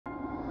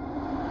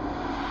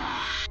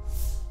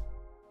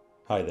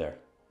Hi there.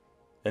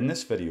 In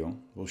this video,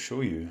 we'll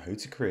show you how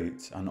to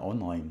create an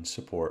online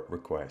support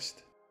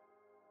request.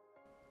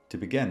 To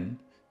begin,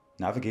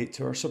 navigate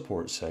to our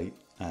support site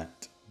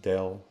at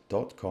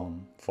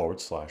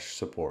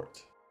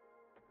dell.com/support.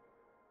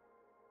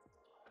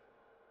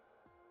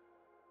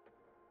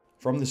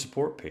 From the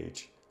support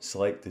page,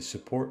 select the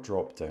support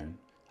drop-down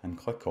and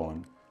click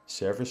on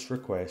Service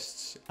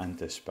Requests and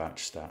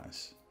Dispatch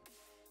Status.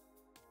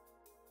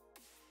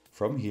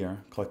 From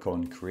here, click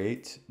on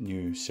Create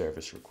New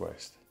Service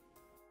Request.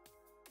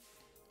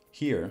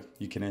 Here,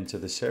 you can enter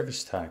the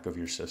service tag of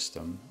your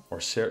system or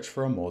search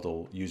for a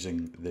model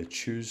using the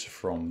Choose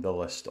from the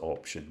List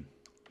option.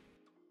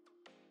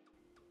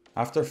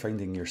 After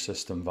finding your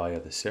system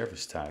via the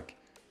service tag,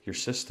 your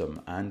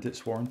system and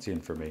its warranty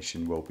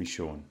information will be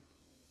shown.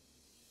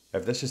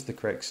 If this is the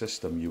correct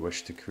system you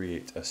wish to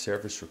create a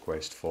service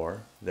request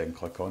for, then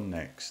click on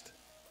Next.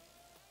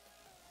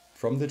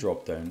 From the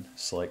drop-down,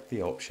 select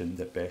the option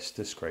that best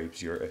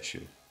describes your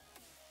issue.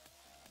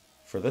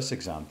 For this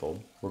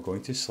example, we're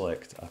going to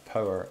select a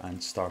power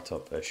and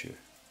startup issue.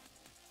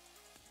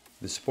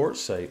 The support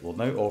site will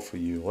now offer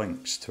you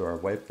links to our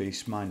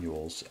web-based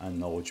manuals and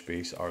knowledge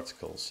base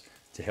articles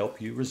to help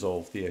you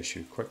resolve the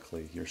issue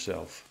quickly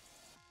yourself.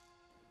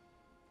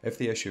 If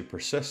the issue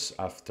persists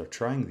after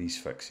trying these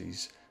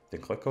fixes,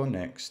 then click on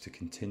Next to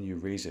continue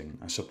raising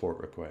a support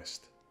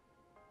request.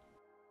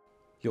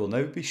 You'll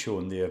now be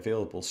shown the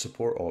available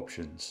support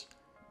options.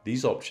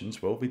 These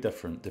options will be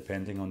different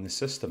depending on the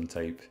system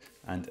type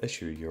and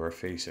issue you are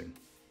facing.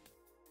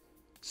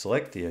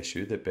 Select the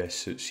issue that best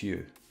suits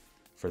you.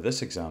 For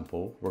this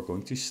example, we're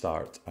going to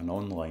start an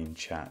online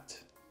chat.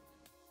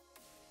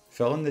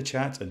 Fill in the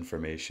chat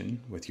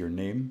information with your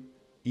name,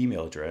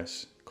 email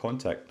address,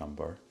 contact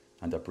number,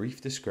 and a brief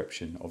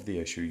description of the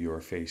issue you are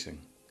facing.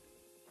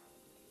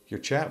 Your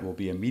chat will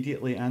be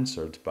immediately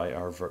answered by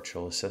our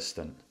virtual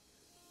assistant.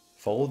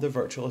 Follow the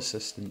virtual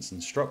assistant's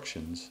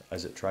instructions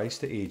as it tries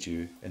to aid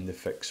you in the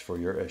fix for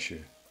your issue.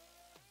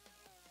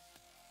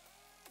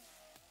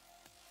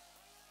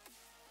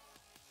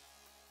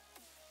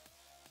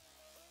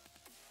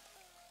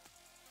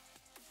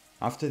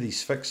 After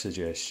these fix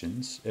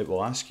suggestions, it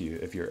will ask you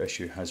if your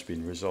issue has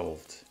been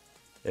resolved.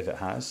 If it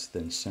has,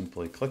 then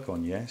simply click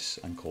on Yes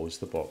and close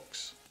the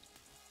box.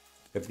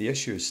 If the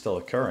issue is still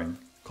occurring,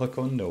 click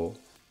on No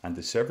and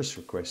the service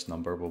request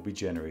number will be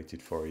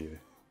generated for you.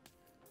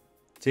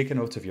 Take a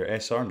note of your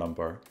SR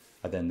number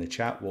and then the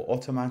chat will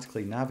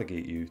automatically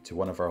navigate you to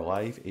one of our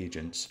live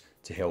agents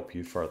to help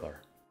you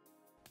further.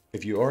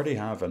 If you already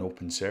have an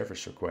open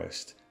service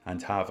request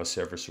and have a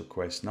service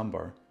request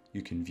number,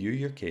 you can view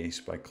your case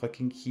by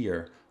clicking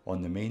here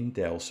on the main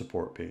Dell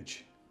support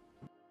page.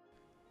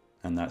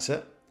 And that's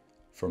it.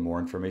 For more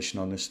information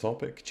on this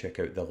topic, check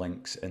out the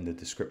links in the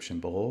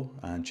description below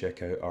and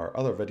check out our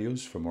other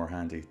videos for more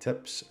handy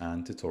tips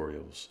and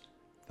tutorials.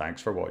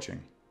 Thanks for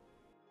watching.